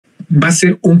va a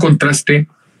ser un contraste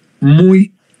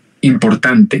muy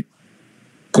importante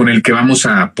con el que vamos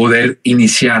a poder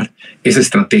iniciar esa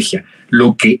estrategia.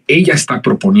 Lo que ella está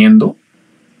proponiendo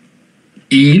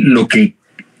y lo que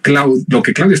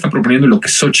Claudia está proponiendo y lo que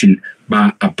Xóchitl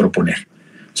va a proponer.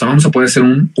 O sea, vamos a poder hacer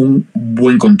un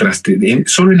buen contraste.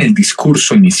 Solo en el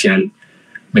discurso inicial,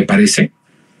 me parece.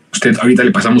 Usted ahorita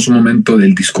le pasamos un momento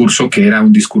del discurso que era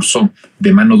un discurso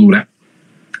de mano dura,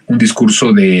 un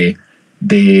discurso de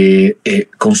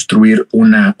construir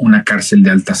una cárcel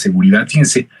de alta seguridad.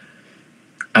 Fíjense,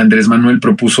 Andrés Manuel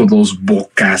propuso 2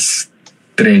 bocas,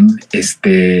 tren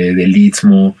del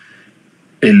Istmo,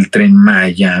 el tren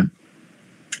Maya,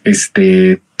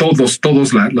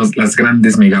 todos las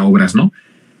grandes megaobras, ¿no?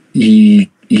 Y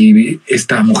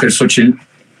esta mujer Xóchitl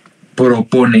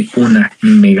propone una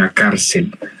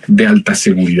megacárcel de alta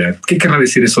seguridad. ¿Qué querrá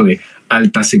decir eso de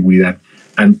alta seguridad?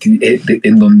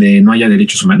 En donde no haya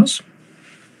derechos humanos,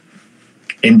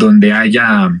 en donde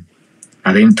haya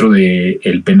adentro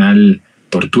del penal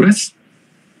torturas.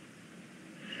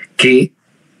 Qué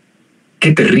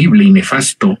terrible y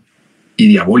nefasto y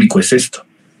diabólico es esto.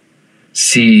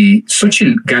 Si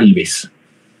Xóchitl Gálvez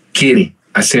quiere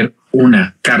hacer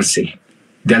una cárcel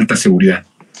de alta seguridad,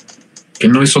 que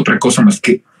no es otra cosa más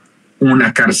que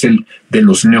una cárcel de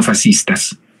los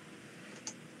neofascistas,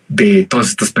 de todas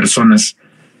estas personas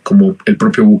como el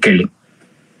propio Bukele,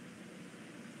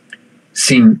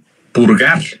 sin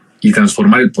purgar y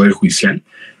transformar el Poder Judicial,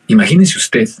 imagínese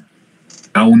usted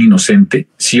a un inocente.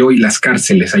 Si hoy las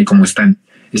cárceles, ahí como están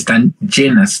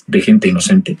llenas de gente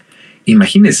inocente,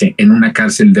 imagínese en una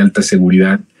cárcel de alta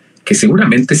seguridad que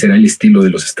seguramente será el estilo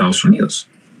de los Estados Unidos,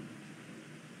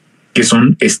 que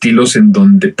son estilos en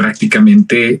donde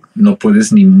prácticamente no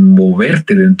puedes ni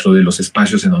moverte dentro de los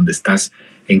espacios en donde estás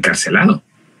encarcelado.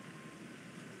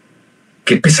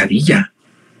 ¡Qué pesadilla!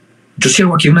 Yo sí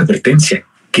hago aquí una advertencia.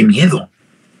 ¡Qué miedo!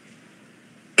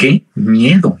 ¡Qué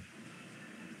miedo!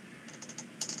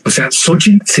 O sea,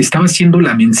 Xóchitl se estaba haciendo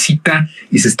la mencita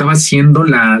y se estaba haciendo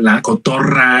la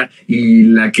cotorra y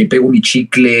la que pego mi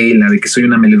chicle y la de que soy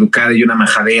una maleducada y una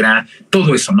majadera,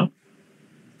 todo eso, ¿no?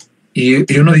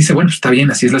 Y uno dice, bueno, está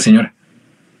bien, así es la señora.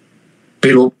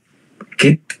 Pero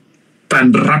 ¿qué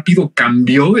tan rápido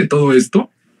cambió de todo esto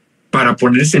para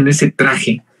ponerse en ese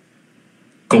traje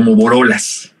como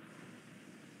borolas?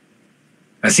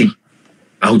 Así,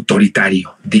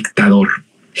 autoritario, dictador,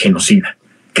 genocida.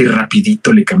 Qué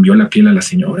rapidito le cambió la piel a la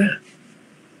señora.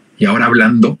 Y ahora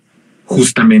hablando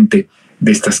justamente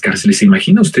de estas cárceles, ¿se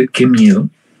imagina usted qué miedo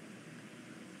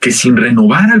que sin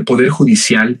renovar al Poder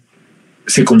Judicial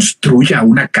se construya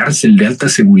una cárcel de alta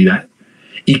seguridad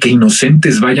y que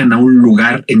inocentes vayan a un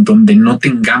lugar en donde no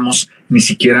tengamos ni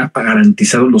siquiera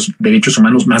garantizados los derechos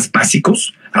humanos más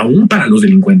básicos, aún para los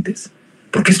delincuentes?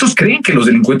 Porque estos creen que los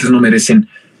delincuentes no merecen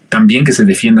también que se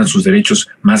defiendan sus derechos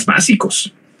más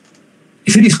básicos.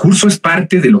 Ese discurso es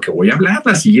parte de lo que voy a hablar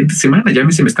la siguiente semana. Ya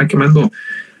se me están quemando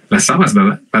las habas,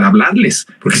 ¿verdad? Para hablarles,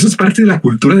 porque eso es parte de la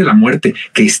cultura de la muerte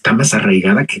que está más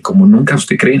arraigada que como nunca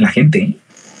usted cree en la gente, ¿eh?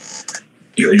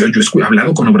 Yo he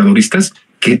hablado con obradoristas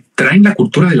que traen la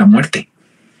cultura de la muerte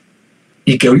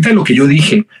y que ahorita lo que yo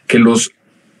dije, que los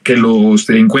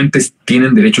delincuentes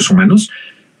tienen derechos humanos,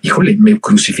 híjole, me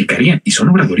crucificarían, y son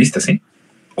obradoristas, ¿eh?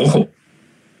 Ojo.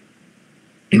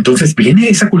 Entonces viene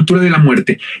esa cultura de la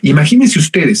muerte. Imagínense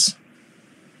ustedes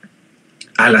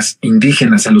a las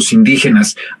indígenas, a los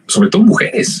indígenas, sobre todo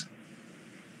mujeres,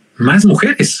 más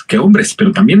mujeres que hombres,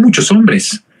 pero también muchos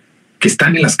hombres que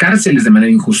están en las cárceles de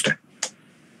manera injusta.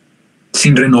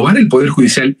 Sin renovar el Poder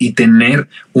Judicial y tener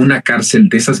una cárcel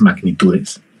de esas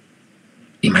magnitudes,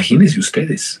 imagínense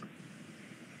ustedes.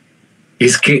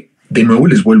 Es que, de nuevo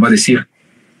les vuelvo a decir,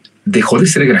 dejó de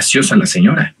ser graciosa la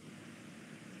señora.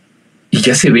 Y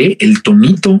ya se ve el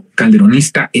tonito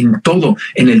calderonista en todo,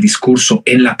 en el discurso,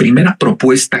 en la primera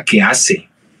propuesta que hace.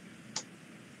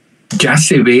 Ya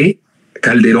se ve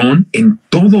Calderón en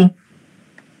todo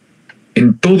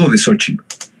de Xóchitl.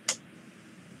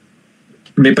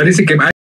 Me parece que